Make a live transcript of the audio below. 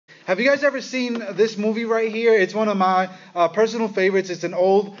Have you guys ever seen this movie right here? It's one of my personal favorites. It's an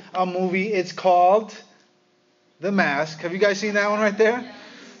old movie. It's called The Mask. Have you guys seen that one right there?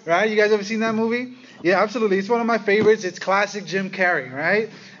 Right? You guys ever seen that movie? Yeah, absolutely. It's one of my favorites. It's classic Jim Carrey, right?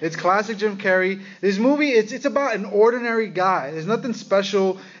 It's classic Jim Carrey. This movie, it's about an ordinary guy. There's nothing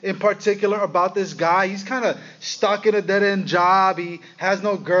special in particular about this guy. He's kind of stuck in a dead-end job. He has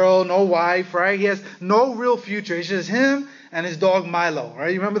no girl, no wife, right? He has no real future. It's just him and his dog Milo,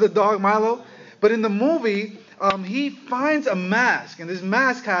 right? You remember the dog Milo? But in the movie, he finds a mask, and this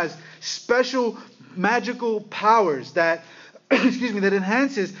mask has special magical powers that that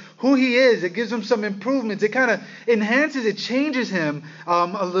enhances who he is. It gives him some improvements. It kind of enhances, it changes him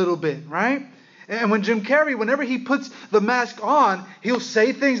a little bit, right? And when Jim Carrey, whenever he puts the mask on, he'll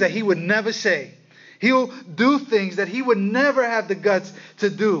say things that he would never say. He'll do things that he would never have the guts to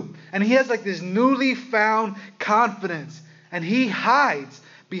do. And he has like this newly found confidence. And he hides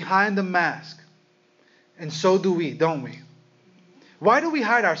behind the mask. And so do we, don't we? Why do we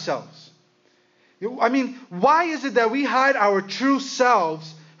hide ourselves? I mean, why is it that we hide our true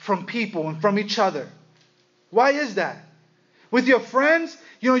selves from people and from each other? Why is that? With your friends,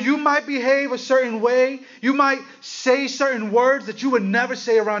 you might behave a certain way. You might say certain words that you would never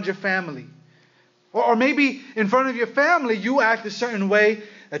say around your family. Or maybe in front of your family, you act a certain way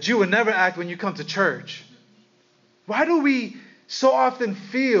that you would never act when you come to church. Why do we so often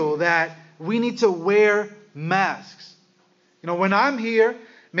feel that we need to wear masks? When I'm here,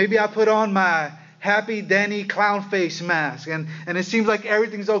 maybe I put on my Happy Danny clown face mask, and it seems like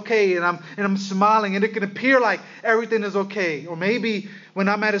everything's okay, and I'm smiling, and it can appear like everything is okay. Or maybe when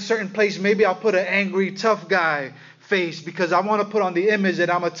I'm at a certain place, maybe I'll put an angry tough guy face because I want to put on the image that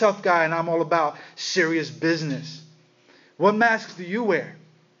I'm a tough guy and I'm all about serious business. What masks do you wear?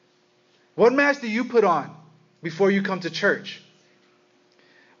 What mask do you put on before you come to church?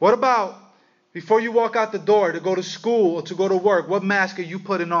 What about before you walk out the door to go to school or to go to work? What mask are you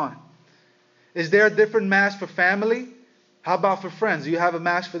putting on? Is there a different mask for family? How about for friends? Do you have a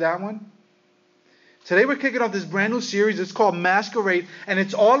mask for that one? Today we're kicking off this brand new series. It's called Masquerade, and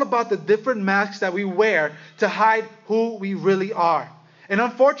it's all about the different masks that we wear to hide who we really are. And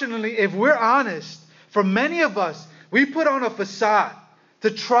unfortunately, if we're honest, for many of us, we put on a facade to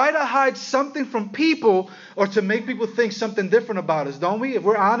try to hide something from people or to make people think something different about us, don't we? If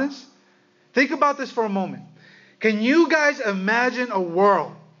we're honest? Think about this for a moment. Can you guys imagine a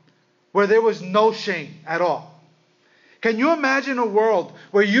world where there was no shame at all? Can you imagine a world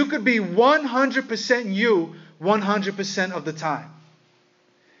where you could be 100% you 100% of the time?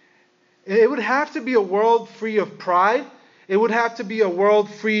 It would have to be a world free of pride. It would have to be a world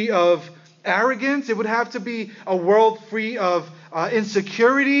free of arrogance. It would have to be a world free of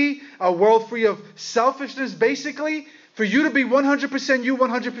insecurity, a world free of selfishness. Basically, for you to be 100% you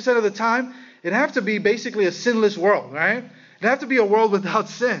 100% of the time, it'd have to be basically a sinless world, right? It'd have to be a world without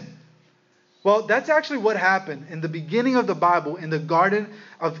sin. Well, that's actually what happened in the beginning of the Bible in the Garden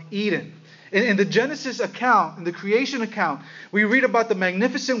of Eden. In the Genesis account, in the creation account, we read about the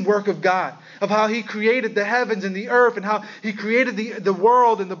magnificent work of God, of how He created the heavens and the earth, and how He created the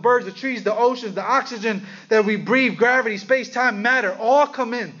world and the birds, the trees, the oceans, the oxygen that we breathe, gravity, space, time, matter, all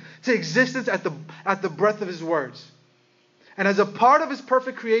come in to existence at the breath of His words. And as a part of His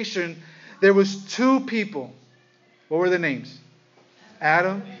perfect creation, there was two people. What were their names?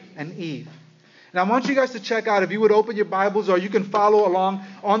 Adam and Eve. And I want you guys to check out, if you would open your Bibles, or you can follow along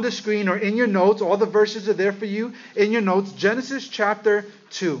on the screen or in your notes. All the verses are there for you in your notes. Genesis chapter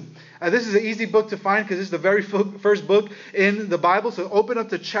 2. This is an easy book to find because it's the very first book in the Bible. So open up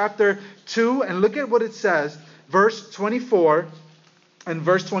to chapter 2 and look at what it says. Verse 24 and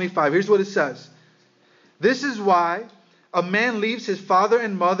verse 25. Here's what it says. This is why a man leaves his father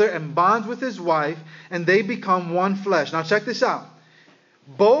and mother and bonds with his wife, and they become one flesh. Now check this out.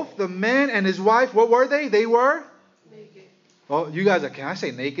 Both the man and his wife, what were they? They were? Naked. Oh, you guys can I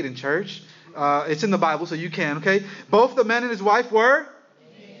say naked in church? It's in the Bible, so you can, okay? Both the man and his wife were?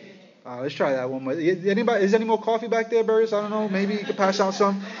 Naked. Let's try that one more. Anybody, is there any more coffee back there, Burris? I don't know. Maybe you could pass out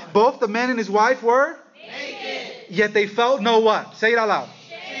some. Both the man and his wife were? Naked. Yet they felt no what? Say it out loud.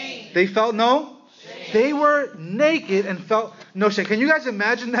 Shame. They felt no? Shame. They were naked and felt no shame. Can you guys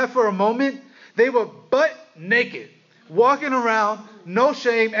imagine that for a moment? They were butt naked, walking around, no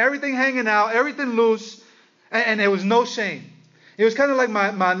shame, everything hanging out, everything loose, and there was no shame. It was kind of like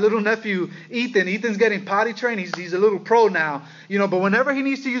my little nephew, Ethan. Ethan's getting potty trained. He's a little pro now, but whenever he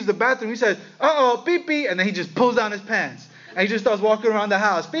needs to use the bathroom, he says, uh-oh, pee-pee, and then he just pulls down his pants. And he just starts walking around the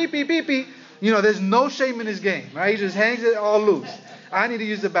house, pee-pee, pee-pee. There's no shame in his game, right? He just hangs it all loose. I need to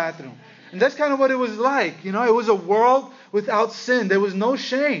use the bathroom. And that's kind of what it was like. You know, it was a world without sin. There was no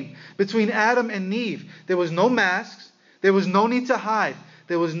shame between Adam and Eve. There was no masks. There was no need to hide.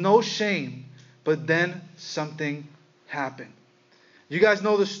 There was no shame. But then something happened. You guys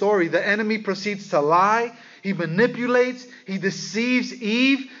know the story. The enemy proceeds to lie. He manipulates. He deceives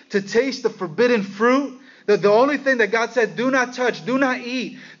Eve to taste the forbidden fruit. The only thing that God said, do not touch, do not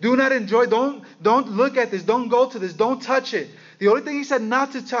eat, do not enjoy, don't look at this, don't go to this, don't touch it. The only thing He said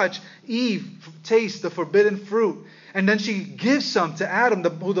not to touch, Eve tastes the forbidden fruit. And then she gives some to Adam,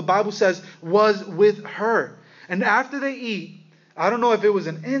 who the Bible says was with her. And after they eat, I don't know if it was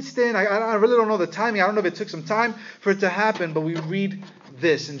an instant, I really don't know the timing, I don't know if it took some time for it to happen, but we read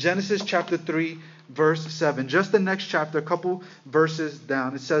this in Genesis chapter 3, verse 7. Just the next chapter, a couple verses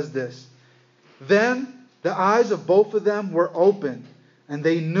down. It says this. Then the eyes of both of them were opened, and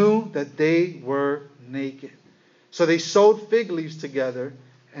they knew that they were naked. So they sewed fig leaves together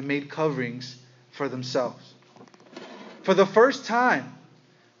and made coverings for themselves. For the first time,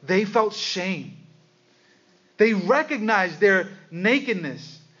 they felt shame. They recognized their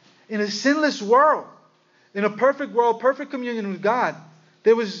nakedness. In a sinless world, in a perfect world, perfect communion with God,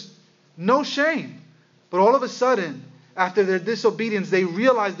 there was no shame. But all of a sudden, after their disobedience, they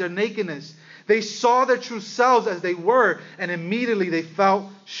realized their nakedness. They saw their true selves as they were, and immediately they felt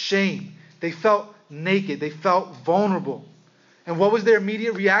shame. They felt naked. They felt vulnerable. And what was their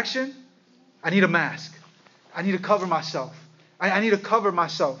immediate reaction? I need a mask. I need to cover myself. I need to cover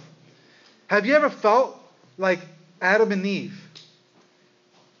myself. Have you ever felt like Adam and Eve?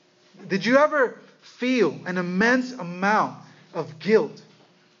 Did you ever feel an immense amount of guilt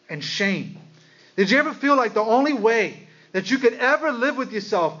and shame? Did you ever feel like the only way that you could ever live with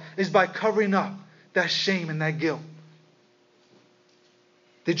yourself is by covering up that shame and that guilt?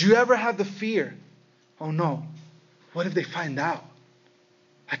 Did you ever have the fear, oh no, what if they find out?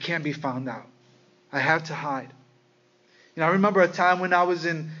 I can't be found out. I have to hide. You know, I remember a time when I was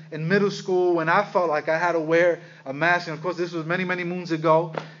in middle school when I felt like I had to wear a mask. And of course, this was many, many moons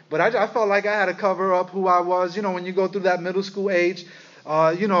ago. But I felt like I had to cover up who I was. You know, when you go through that middle school age,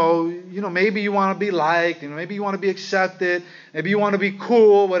 maybe you want to be liked, maybe you want to be accepted, maybe you want to be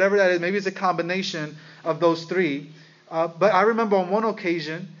cool, whatever that is. Maybe it's a combination of those three. But I remember on one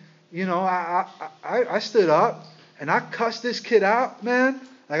occasion, I stood up and I cussed this kid out, man.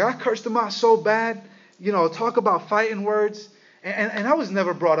 Like I cursed him out so bad, talk about fighting words. And I was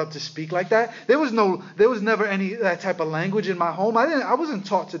never brought up to speak like that. There was never any that type of language in my home. I wasn't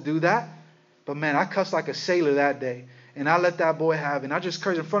taught to do that. But man, I cussed like a sailor that day. And I let that boy have it. And I just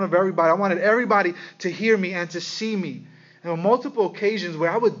cursed in front of everybody. I wanted everybody to hear me and to see me. And on multiple occasions where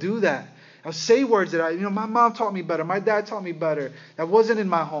I would do that. I would say words that my mom taught me better. My dad taught me better. That wasn't in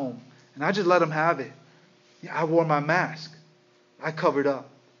my home. And I just let them have it. I wore my mask. I covered up.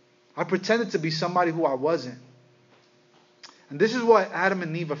 I pretended to be somebody who I wasn't. And this is what Adam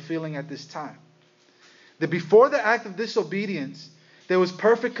and Eve are feeling at this time. That before the act of disobedience, there was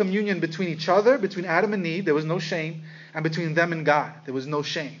perfect communion between each other, between Adam and Eve. There was no shame. And between them and God, there was no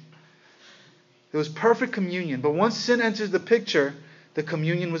shame. There was perfect communion. But once sin enters the picture, the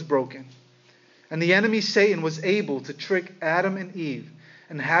communion was broken. And the enemy, Satan, was able to trick Adam and Eve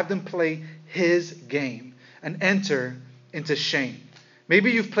and have them play his game and enter into shame.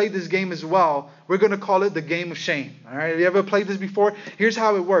 Maybe you've played this game as well. We're going to call it the game of shame. All right? Have you ever played this before? Here's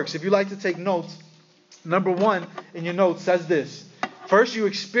how it works. If you like to take notes, number 1 in your notes says this. First, you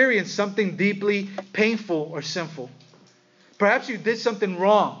experience something deeply painful or sinful. Perhaps you did something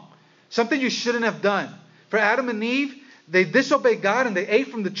wrong, something you shouldn't have done. For Adam and Eve, they disobeyed God and they ate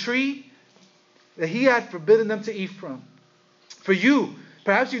from the tree that He had forbidden them to eat from. For you,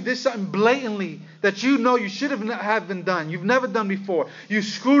 perhaps you did something blatantly that you know you should have been done. You've never done before. You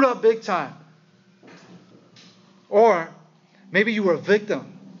screwed up big time. Or maybe you were a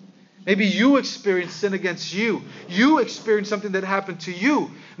victim. Maybe you experienced sin against you. You experienced something that happened to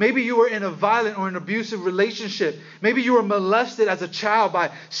you. Maybe you were in a violent or an abusive relationship. Maybe you were molested as a child by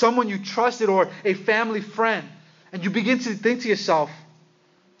someone you trusted or a family friend. And you begin to think to yourself,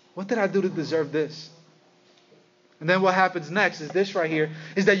 what did I do to deserve this? And then what happens next is this right here,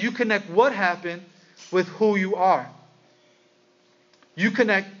 is that you connect what happened with who you are. You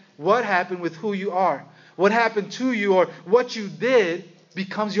connect what happened with who you are. What happened to you or what you did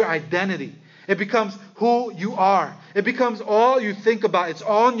becomes your identity. It becomes who you are. It becomes all you think about. It's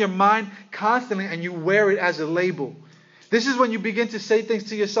all in your mind constantly, and you wear it as a label. This is when you begin to say things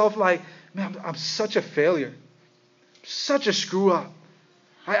to yourself like, man, I'm such a failure. Such a screw up.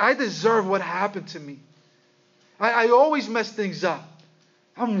 I deserve what happened to me. I always mess things up.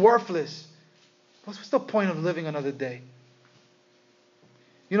 I'm worthless. What's the point of living another day?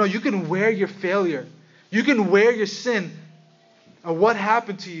 You can wear your failure. You can wear your sin or what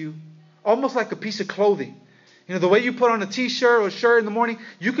happened to you almost like a piece of clothing. The way you put on a t-shirt or shirt in the morning,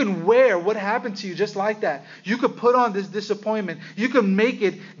 you can wear what happened to you just like that. You could put on this disappointment. You can make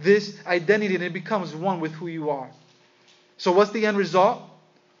it this identity, and it becomes one with who you are. So what's the end result?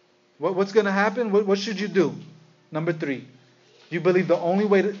 What's going to happen? What should you do? Number 3, you believe the only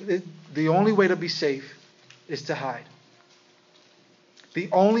way to be safe is to hide. The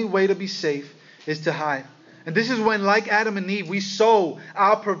only way to be safe is to hide. And this is when, like Adam and Eve, we sew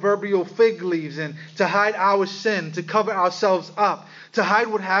our proverbial fig leaves and to hide our sin, to cover ourselves up, to hide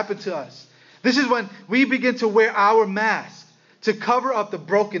what happened to us. This is when we begin to wear our mask to cover up the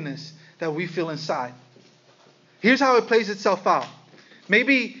brokenness that we feel inside. Here's how it plays itself out.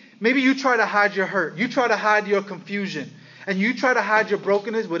 Maybe you try to hide your hurt. You try to hide your confusion. And you try to hide your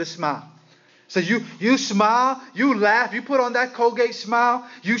brokenness with a smile. So you smile, you laugh, you put on that Colgate smile,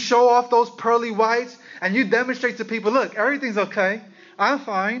 you show off those pearly whites, and you demonstrate to people, look, everything's okay. I'm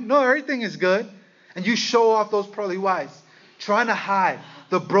fine. No, everything is good. And you show off those pearly whites, trying to hide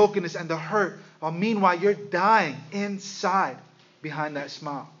the brokenness and the hurt. While meanwhile, you're dying inside behind that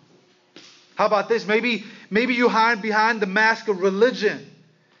smile. How about this? Maybe you hide behind the mask of religion.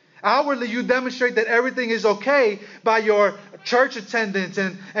 Outwardly, you demonstrate that everything is okay by your church attendance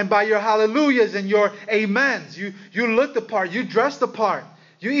and by your hallelujahs and your amens. You look the part. You dress the part.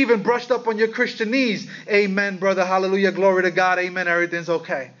 You even brushed up on your Christianese. Amen, brother. Hallelujah. Glory to God. Amen. Everything's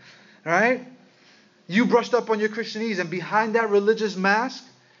okay. All right? You brushed up on your Christianese, and behind that religious mask,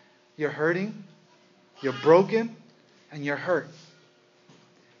 you're hurting, you're broken, and you're hurt.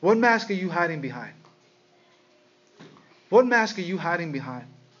 What mask are you hiding behind? What mask are you hiding behind?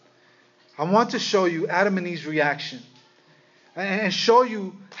 I want to show you Adam and Eve's reaction and show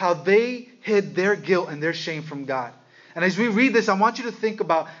you how they hid their guilt and their shame from God. And as we read this, I want you to think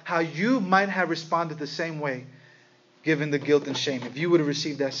about how you might have responded the same way given the guilt and shame, if you would have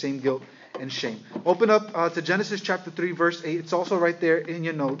received that same guilt and shame. Open up to Genesis chapter 3, verse 8. It's also right there in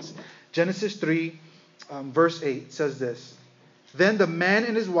your notes. Genesis 3, verse 8 says this. Then the man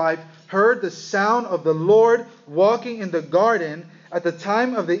and his wife heard the sound of the Lord walking in the garden at the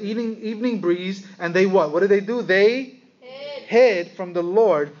time of the evening breeze, and they what? What did they do? They hid from the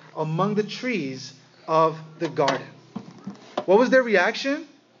Lord among the trees of the garden. What was their reaction?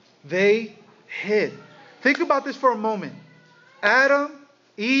 They hid. Think about this for a moment. Adam,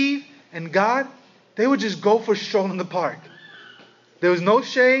 Eve, and God, they would just go for a stroll in the park. There was no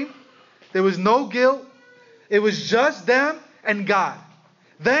shame. There was no guilt. It was just them and God.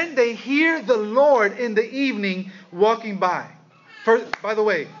 Then they hear the Lord in the evening walking by. First, by the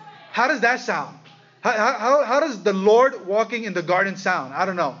way, how does that sound? How does the Lord walking in the garden sound? I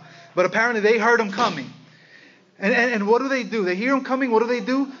don't know. But apparently they heard him coming. And what do? They hear him coming. What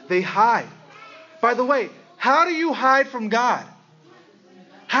do? They hide. By the way, how do you hide from God?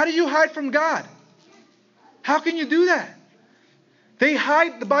 How do you hide from God? How can you do that? They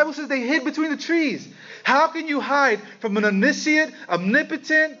hide. The Bible says they hid between the trees. How can you hide from an omniscient,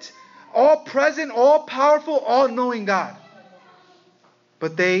 omnipotent, all-present, all-powerful, all-knowing God?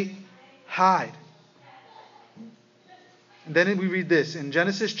 But they hide. And then we read this in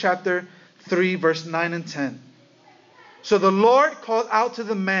Genesis chapter 3, verse 9 and 10. So the Lord called out to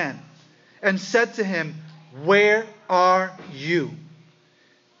the man and said to him, "Where are you?"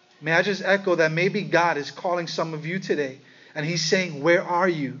 May I just echo that maybe God is calling some of you today, and He's saying, "Where are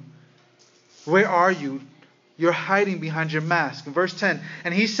you? Where are you?" You're hiding behind your mask. In verse 10,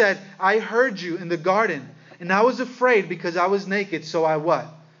 and he said, "I heard you in the garden, and I was afraid because I was naked, so I what?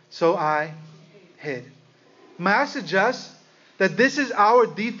 So I hid." May I suggest that this is our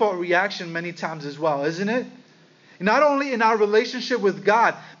default reaction many times as well, isn't it? Not only in our relationship with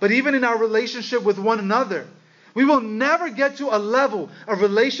God, but even in our relationship with one another. We will never get to a level of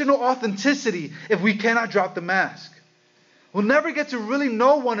relational authenticity if we cannot drop the mask. We'll never get to really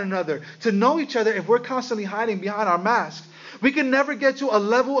know one another, to know each other, if we're constantly hiding behind our masks. We can never get to a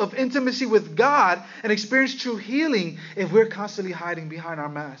level of intimacy with God and experience true healing if we're constantly hiding behind our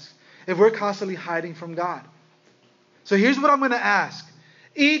masks, if we're constantly hiding from God. So here's what I'm going to ask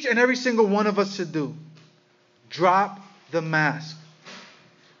each and every single one of us to do. Drop the mask.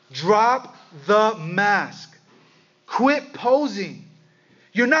 Drop the mask. Quit posing.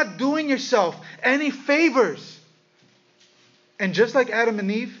 You're not doing yourself any favors. And just like Adam and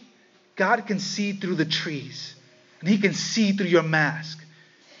Eve, God can see through the trees. And He can see through your mask.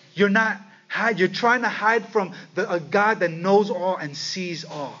 You're trying to hide from a God that knows all and sees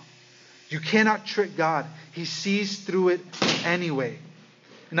all. You cannot trick God. He sees through it anyway.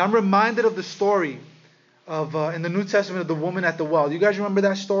 And I'm reminded of the story in the New Testament of the woman at the well. You guys remember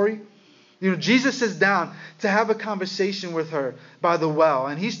that story? Jesus sits down to have a conversation with her by the well.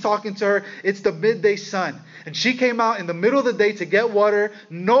 And he's talking to her. It's the midday sun. And she came out in the middle of the day to get water.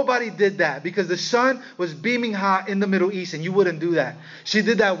 Nobody did that because the sun was beaming hot in the Middle East and you wouldn't do that. She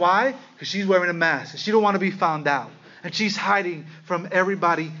did that. Why? Because she's wearing a mask. She don't want to be found out. And she's hiding from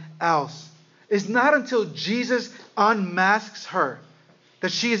everybody else. It's not until Jesus unmasks her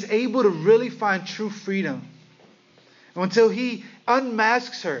that she is able to really find true freedom. And until he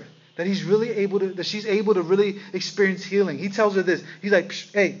unmasks her, that she's able to really experience healing. He tells her this. He's like,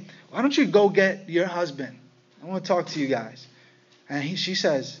 hey, why don't you go get your husband? I want to talk to you guys. And she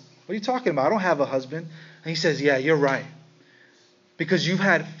says, what are you talking about? I don't have a husband. And he says, yeah, you're right. Because you've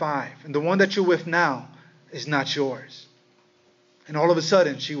had 5. And the one that you're with now is not yours. And all of a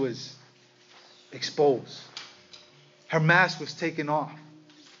sudden, she was exposed. Her mask was taken off.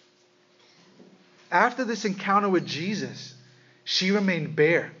 After this encounter with Jesus, she remained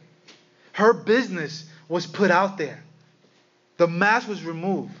bare. Her business was put out there. The mask was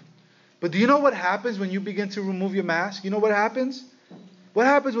removed. But do you know what happens when you begin to remove your mask? You know what happens? What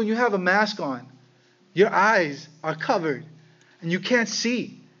happens when you have a mask on? Your eyes are covered and you can't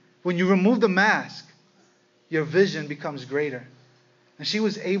see. When you remove the mask, your vision becomes greater. And she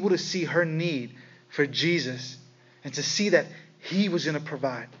was able to see her need for Jesus and to see that he was going to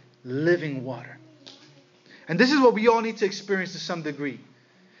provide living water. And this is what we all need to experience to some degree.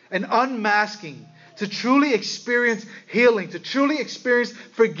 An unmasking, to truly experience healing, to truly experience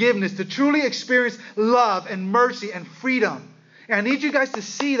forgiveness, to truly experience love and mercy and freedom. And I need you guys to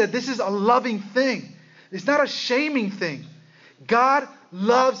see that this is a loving thing. It's not a shaming thing. God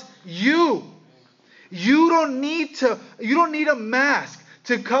loves you. You don't need a mask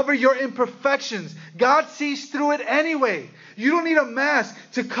to cover your imperfections. God sees through it anyway. You don't need a mask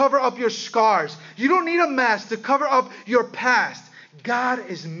to cover up your scars. You don't need a mask to cover up your past. God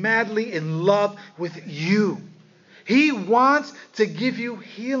is madly in love with you. He wants to give you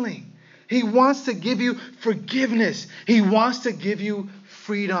healing. He wants to give you forgiveness. He wants to give you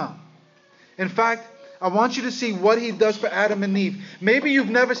freedom. In fact, I want you to see what he does for Adam and Eve. Maybe you've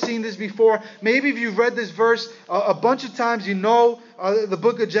never seen this before. Maybe if you've read this verse a bunch of times, you know the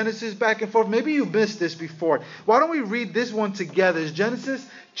book of Genesis back and forth. Maybe you've missed this before. Why don't we read this one together? It's Genesis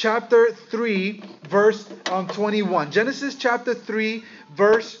chapter 3, verse 21. Genesis chapter 3,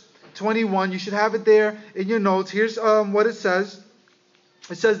 verse 21. You should have it there in your notes. Here's what it says.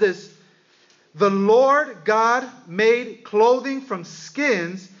 It says this. The Lord God made clothing from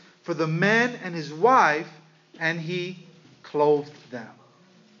skins for the man and his wife, and he clothed them.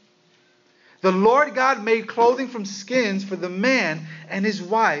 The Lord God made clothing from skins for the man and his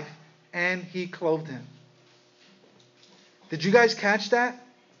wife, and he clothed him. Did you guys catch that?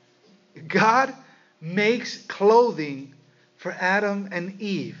 God makes clothing for Adam and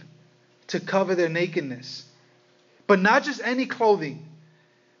Eve to cover their nakedness. But not just any clothing.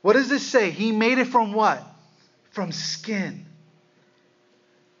 What does this say? He made it from what? From skin.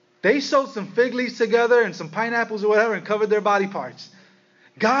 They sewed some fig leaves together and some pineapples or whatever and covered their body parts.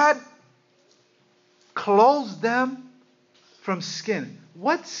 God clothes them from skin.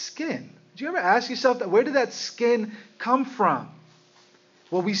 What skin? Did you ever ask yourself that? Where did that skin come from?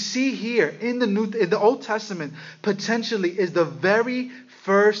 What we see here in the Old Testament potentially is the very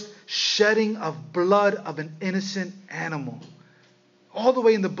first shedding of blood of an innocent animal. All the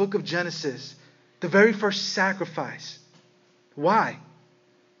way in the book of Genesis, the very first sacrifice. Why?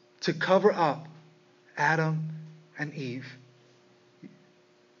 To cover up Adam and Eve.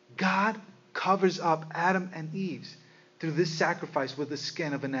 God covers up Adam and Eve through this sacrifice with the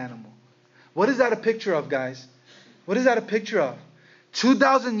skin of an animal. What is that a picture of, guys? What is that a picture of?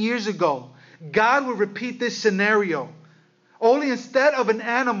 2,000 years ago, God would repeat this scenario. Only instead of an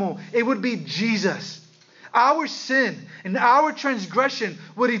animal, it would be Jesus. Our sin and our transgression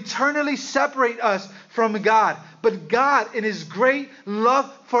would eternally separate us from God. But God, in His great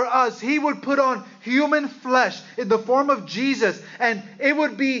love for us, He would put on human flesh in the form of Jesus. And it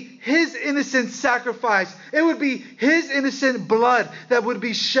would be His innocent sacrifice. It would be His innocent blood that would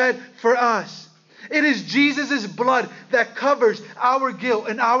be shed for us. It is Jesus' blood that covers our guilt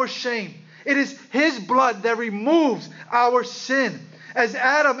and our shame. It is His blood that removes our sin. As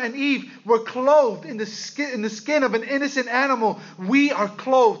Adam and Eve were clothed in the skin of an innocent animal, we are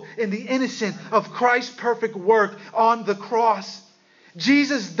clothed in the innocence of Christ's perfect work on the cross.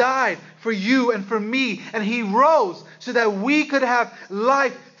 Jesus died for you and for me, and He rose so that we could have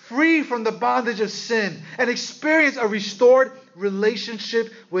life free from the bondage of sin and experience a restored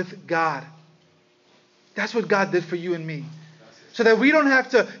relationship with God. That's what God did for you and me. so that we don't have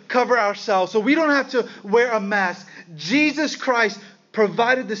to cover ourselves, so we don't have to wear a mask. Jesus Christ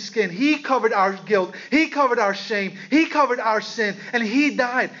provided the skin. He covered our guilt. He covered our shame. He covered our sin. And He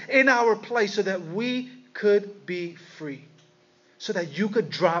died in our place so that we could be free. So that you could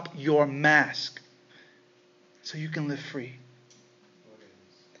drop your mask. So you can live free.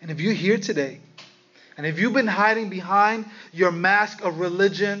 And if you're here today, and if you've been hiding behind your mask of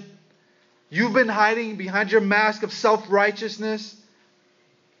religion, you've been hiding behind your mask of self-righteousness,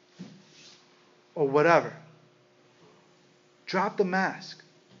 or whatever, drop the mask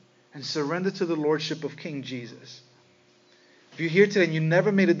and surrender to the lordship of King Jesus. If you're here today and you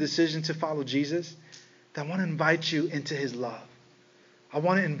never made a decision to follow Jesus, then I want to invite you into His love. I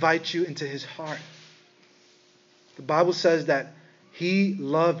want to invite you into His heart. The Bible says that He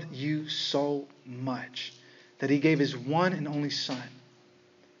loved you so much that He gave His one and only Son,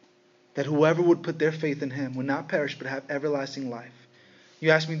 that whoever would put their faith in Him would not perish but have everlasting life.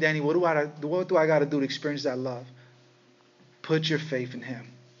 You ask me, Danny, what do I got to do to experience that love? Put your faith in Him.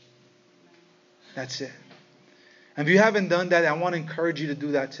 That's it. And if you haven't done that, I want to encourage you to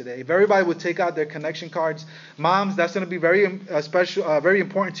do that today. If everybody would take out their connection cards, moms, that's going to be very special, very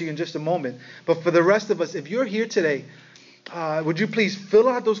important to you in just a moment. But for the rest of us, if you're here today, would you please fill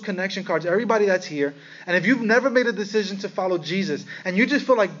out those connection cards, everybody that's here. And if you've never made a decision to follow Jesus, and you just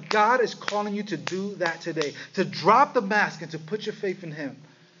feel like God is calling you to do that today, to drop the mask and to put your faith in Him,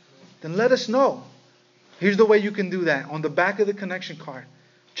 then let us know. Here's the way you can do that. On the back of the connection card,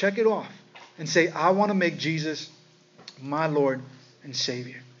 check it off and say, I want to make Jesus my Lord and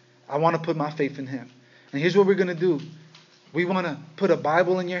Savior. I want to put my faith in Him. And here's what we're going to do. We want to put a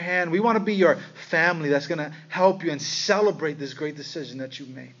Bible in your hand. We want to be your family that's going to help you and celebrate this great decision that you've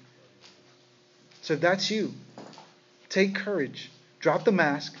made. So if that's you, take courage. Drop the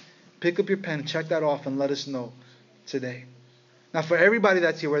mask. Pick up your pen. Check that off and let us know today. Now for everybody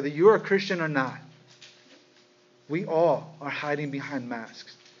that's here, whether you're a Christian or not, we all are hiding behind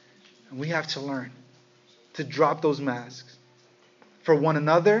masks. And we have to learn to drop those masks for one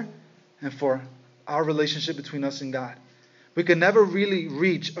another and for our relationship between us and God. We can never really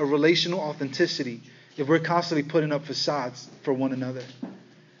reach a relational authenticity if we're constantly putting up facades for one another.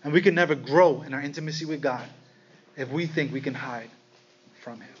 And we can never grow in our intimacy with God if we think we can hide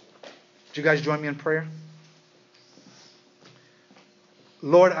from Him. Would you guys join me in prayer?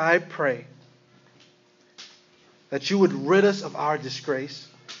 Lord, I pray that You would rid us of our disgrace,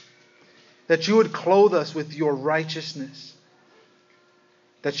 that You would clothe us with Your righteousness,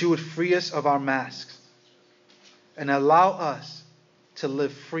 that You would free us of our masks, and allow us to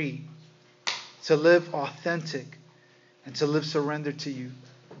live free, to live authentic, and to live surrendered to You.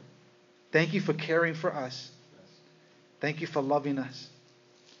 Thank You for caring for us. Thank You for loving us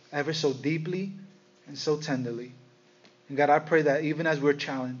ever so deeply and so tenderly. And God, I pray that even as we're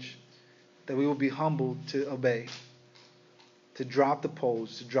challenged, that we will be humbled to obey, to drop the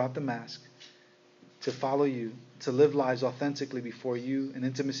pose, to drop the mask, to follow You, to live lives authentically before You, in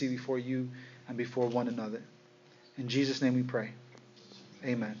intimacy before You and before one another. In Jesus' name we pray.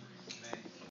 Amen.